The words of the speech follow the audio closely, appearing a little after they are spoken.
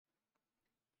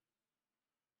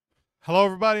Hello,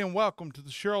 everybody, and welcome to the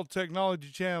Cheryl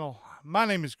Technology Channel. My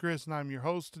name is Chris, and I'm your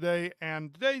host today.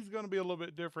 And today's going to be a little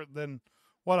bit different than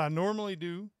what I normally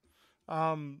do.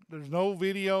 There's no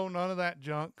video, none of that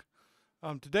junk.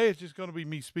 Today it's just going to be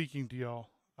me speaking to y'all.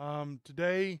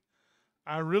 Today,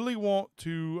 I really want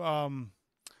to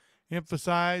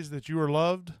emphasize that you are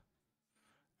loved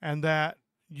and that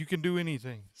you can do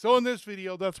anything. So, in this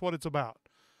video, that's what it's about.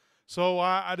 So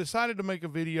I decided to make a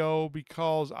video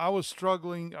because I was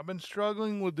struggling. I've been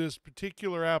struggling with this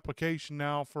particular application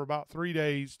now for about 3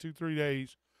 days, 3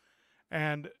 days.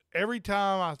 And every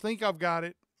time I think I've got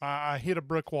it, I hit a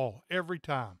brick wall every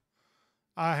time.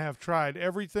 I have tried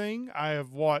everything. I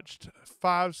have watched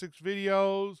 5, 6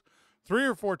 videos, 3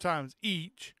 or 4 times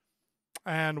each.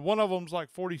 And one of them's like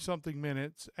 40 something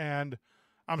minutes. And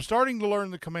I'm starting to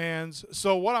learn the commands.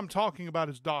 So what I'm talking about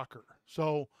is Docker.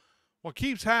 So what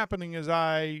keeps happening is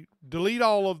I delete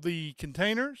all of the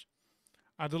containers.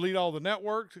 I delete all the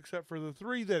networks except for the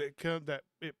 3 that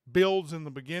it builds in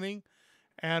the beginning.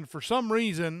 And for some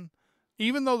reason,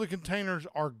 even though the containers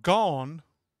are gone,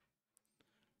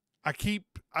 I keep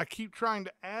trying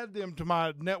to add them to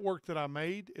my network that I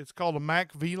made. It's called a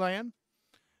Mac VLAN.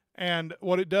 And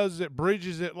what it does is it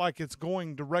bridges it like it's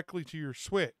going directly to your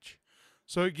switch.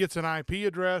 So it gets an IP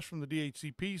address from the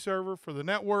DHCP server for the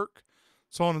network,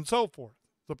 so on and so forth.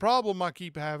 The problem I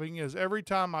keep having is every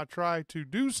time I try to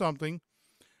do something,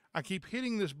 I keep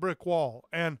hitting this brick wall.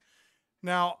 And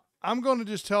now I'm going to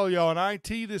just tell y'all, in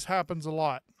IT, this happens a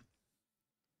lot.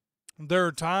 There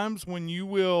are times when you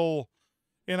will,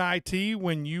 in IT,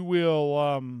 when you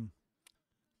will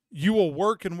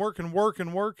work and work and work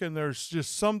and work, and there's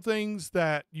just some things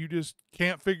that you just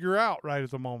can't figure out right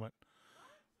at the moment.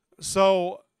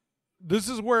 So this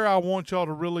is where I want y'all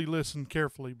to really listen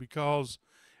carefully, because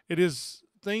it is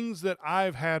things that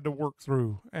I've had to work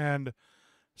through. And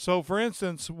so, for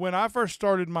instance, when I first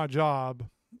started my job,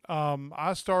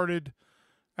 I started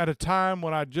at a time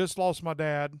when I just lost my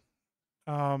dad.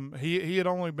 He had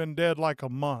only been dead like a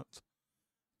month.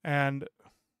 And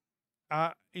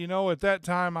at that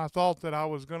time, I thought that I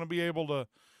was going to be able to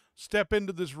step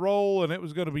into this role and it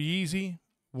was going to be easy.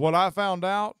 What I found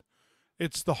out,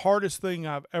 it's the hardest thing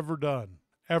I've ever done.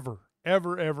 Ever.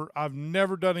 I've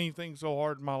never done anything so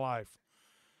hard in my life.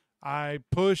 I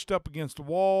pushed up against the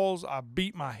walls. I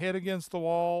beat my head against the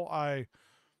wall. I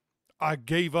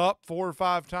gave up 4 or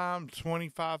 5 times,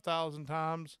 25,000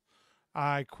 times.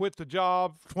 I quit the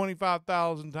job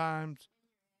 25,000 times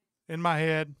in my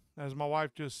head, as my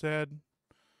wife just said.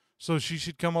 So she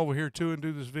should come over here too and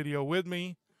do this video with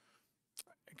me,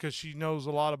 because she knows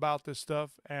a lot about this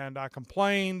stuff. And I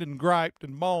complained and griped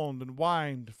and moaned and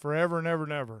whined forever and ever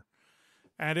and ever.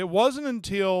 And it wasn't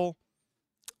until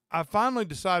I finally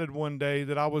decided one day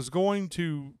that I was going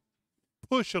to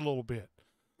push a little bit.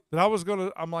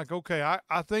 I'm like, okay,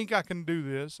 I think I can do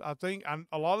this.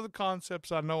 A lot of the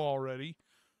concepts I know already.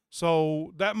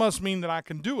 So that must mean that I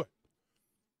can do it.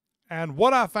 And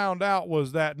what I found out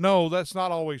was that, no, that's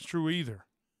not always true either.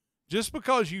 Just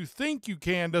because you think you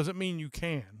can doesn't mean you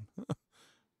can.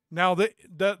 Now,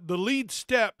 the lead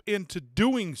step into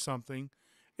doing something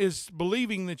is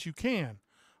believing that you can.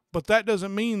 But that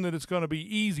doesn't mean that it's going to be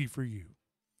easy for you.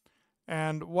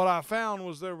 And what I found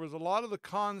was there was a lot of the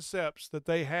concepts that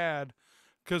they had,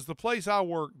 because the place I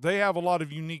work, they have a lot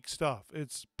of unique stuff.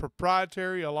 It's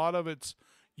proprietary. A lot of it's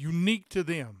unique to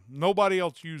them. Nobody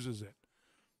else uses it,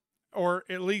 or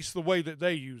at least the way that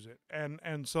they use it.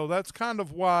 And so that's kind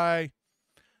of why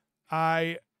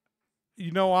I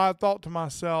thought to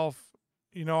myself,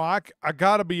 I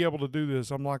got to be able to do this.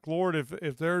 I'm like, Lord,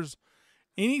 if there's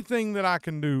anything that I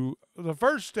can do, the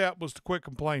first step was to quit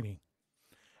complaining.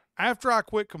 After I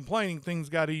quit complaining, things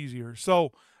got easier.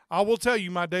 So I will tell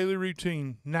you my daily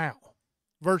routine now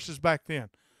versus back then.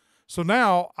 So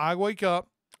now I wake up,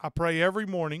 I pray every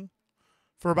morning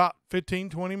for about 15,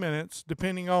 20 minutes,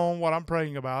 depending on what I'm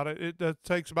praying about. That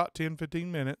takes about 10,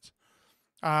 15 minutes.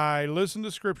 I listen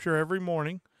to scripture every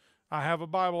morning. I have a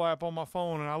Bible app on my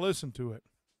phone and I listen to it.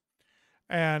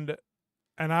 And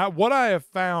what I have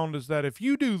found is that if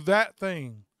you do that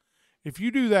thing, if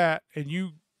you do that and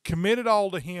you commit it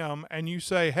all to Him and you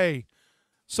say, hey,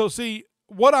 so see,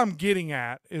 what I'm getting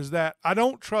at is that I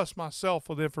don't trust myself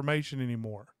with information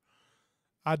anymore.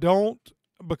 I don't,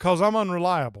 because I'm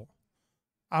unreliable.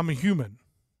 I'm a human.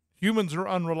 Humans are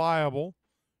unreliable.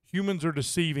 Humans are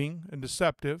deceiving and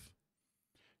deceptive.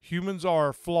 Humans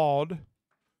are flawed.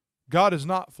 God is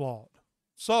not flawed.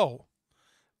 So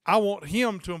I want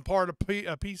Him to impart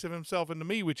a piece of Himself into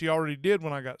me, which He already did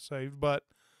when I got saved. But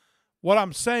what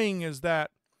I'm saying is that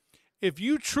if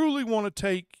you truly want to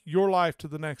take your life to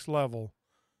the next level,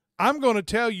 I'm going to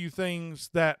tell you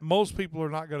things that most people are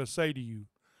not going to say to you.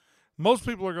 Most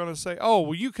people are going to say, oh,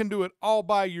 well, you can do it all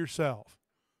by yourself.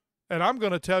 And I'm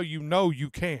going to tell you, no,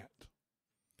 you can't.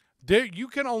 You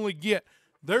can only get,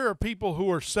 there are people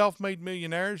who are self-made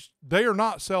millionaires. They are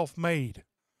not self-made.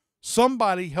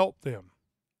 Somebody helped them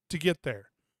to get there.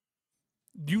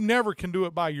 You never can do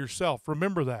it by yourself.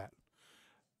 Remember that.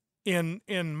 In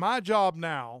my job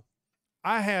now,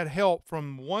 I had help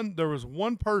from there was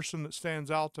one person that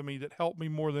stands out to me that helped me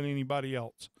more than anybody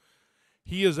else.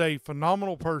 He is a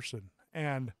phenomenal person,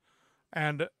 and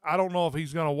I don't know if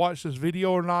he's going to watch this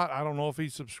video or not. I don't know if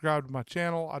he's subscribed to my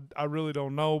channel. I really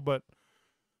don't know, but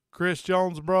Chris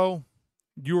Jones, bro,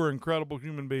 you're an incredible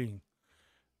human being.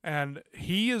 And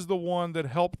he is the one that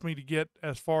helped me to get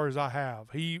as far as I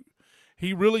have. He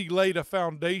really laid a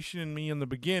foundation in me in the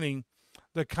beginning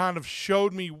that kind of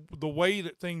showed me the way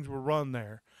that things were run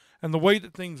there and the way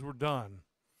that things were done.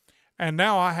 And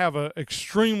now I have an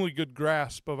extremely good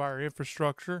grasp of our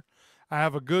infrastructure. I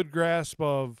have a good grasp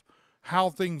of how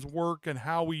things work and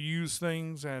how we use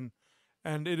things, and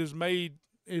it has made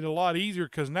it a lot easier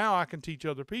because now I can teach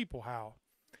other people how.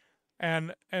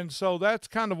 And so that's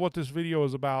kind of what this video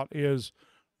is about, is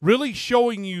really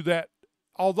showing you that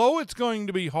although it's going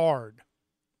to be hard,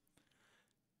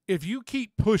 if you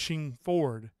keep pushing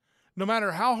forward, no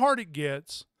matter how hard it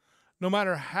gets, no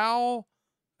matter how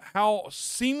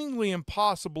seemingly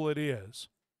impossible it is,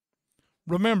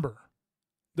 remember,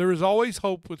 there is always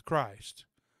hope with Christ.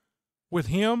 With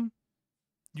him,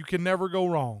 you can never go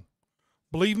wrong.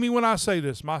 Believe me when I say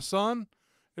this. My son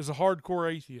is a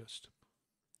hardcore atheist.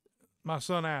 My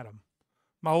son Adam,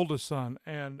 my oldest son.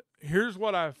 And here's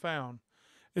what I've found,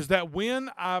 is that when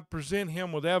I present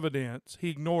him with evidence, he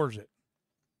ignores it.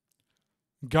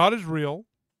 God is real.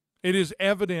 It is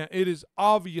evident. It is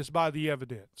obvious by the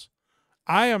evidence.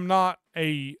 I'm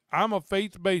a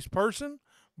faith-based person,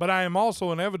 but I am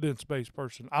also an evidence-based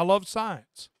person. I love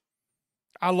science.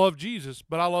 I love Jesus,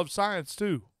 but I love science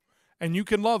too. And you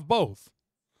can love both.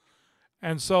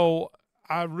 And so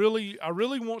I really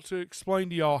want to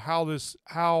explain to y'all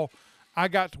how I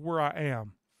got to where I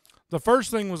am. The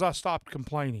first thing was I stopped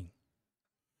complaining.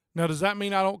 Now, does that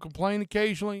mean I don't complain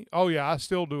occasionally? Oh yeah, I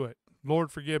still do it.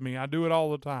 Lord forgive me. I do it all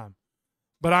the time.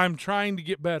 But I'm trying to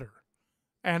get better.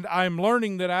 And I'm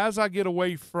learning that as I get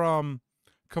away from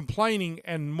complaining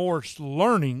and more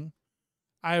learning,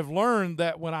 I have learned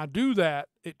that when I do that,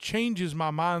 it changes my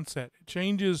mindset. It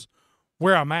changes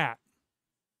where I'm at.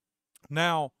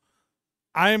 Now,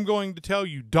 I am going to tell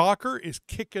you, Docker is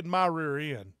kicking my rear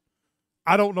end.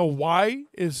 I don't know why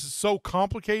it's so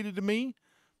complicated to me.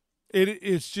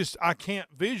 It's just I can't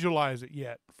visualize it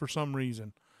yet for some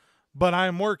reason. But I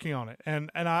am working on it. And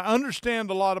I understand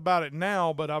a lot about it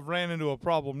now, but I've ran into a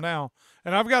problem now.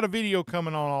 And I've got a video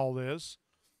coming on all this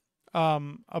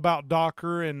about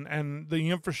Docker and the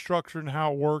infrastructure and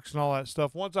how it works and all that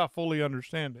stuff once I fully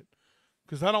understand it.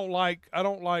 Because I don't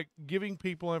like giving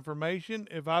people information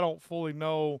if I don't fully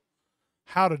know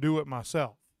how to do it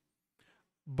myself.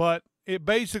 But it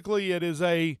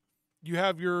is you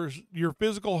have your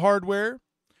physical hardware,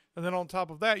 and then on top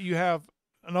of that you have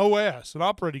an OS, an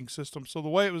operating system. So the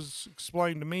way it was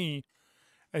explained to me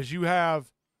is you have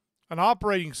an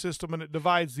operating system and it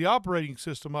divides the operating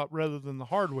system up rather than the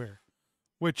hardware,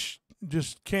 which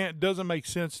just doesn't make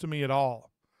sense to me at all.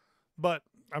 But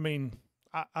I mean,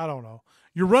 I don't know.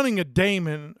 You're running a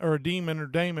daemon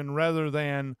rather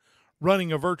than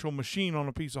running a virtual machine on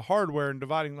a piece of hardware and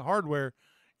dividing the hardware.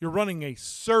 You're running a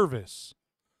service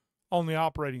on the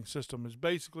operating system is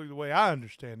basically the way I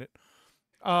understand it.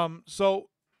 So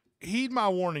heed my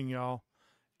warning, y'all.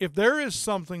 If there is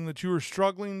something that you are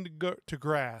struggling to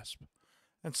grasp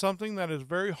and something that is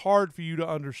very hard for you to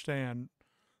understand,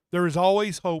 there is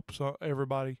always hope,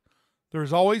 everybody. There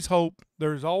is always hope.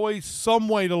 There is always some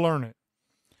way to learn it.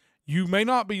 You may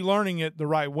not be learning it the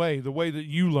right way, the way that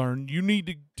you learn. You need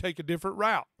to take a different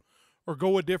route or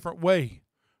go a different way.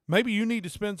 Maybe you need to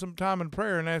spend some time in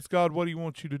prayer and ask God what he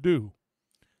wants you to do.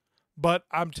 But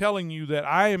I'm telling you that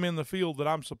I am in the field that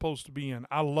I'm supposed to be in.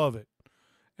 I love it.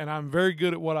 And I'm very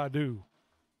good at what I do.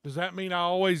 Does that mean I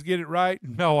always get it right?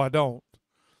 No, I don't.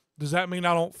 Does that mean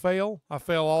I don't fail? I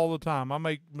fail all the time. I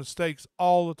make mistakes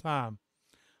all the time.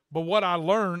 But what I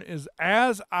learn is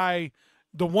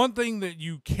the one thing that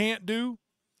you can't do,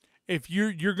 if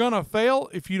you're going to fail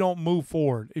if you don't move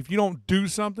forward. If you don't do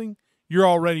something, you're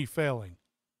already failing.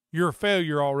 You're a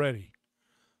failure already.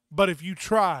 But if you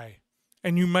try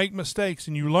and you make mistakes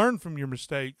and you learn from your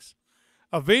mistakes,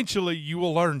 eventually you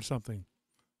will learn something.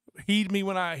 Heed me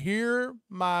when I hear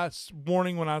my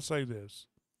warning when I say this.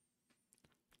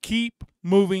 Keep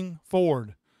moving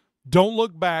forward. Don't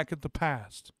look back at the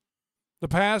past. The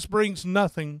past brings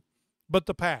nothing but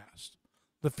the past.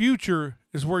 The future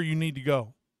is where you need to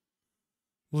go.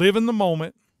 Live in the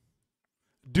moment.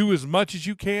 Do as much as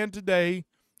you can today,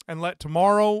 and let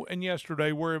tomorrow and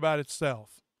yesterday worry about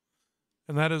itself.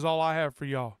 And that is all I have for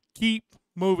y'all. Keep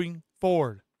moving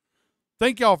forward.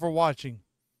 Thank y'all for watching.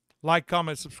 Like,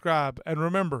 comment, subscribe, and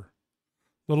remember,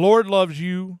 the Lord loves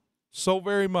you so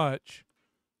very much,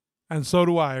 and so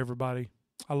do I, everybody.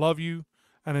 I love you,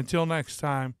 and until next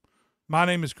time, my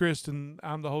name is Chris, and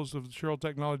I'm the host of the Cheryl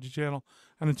Technology Channel,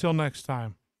 and until next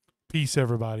time, peace,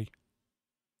 everybody.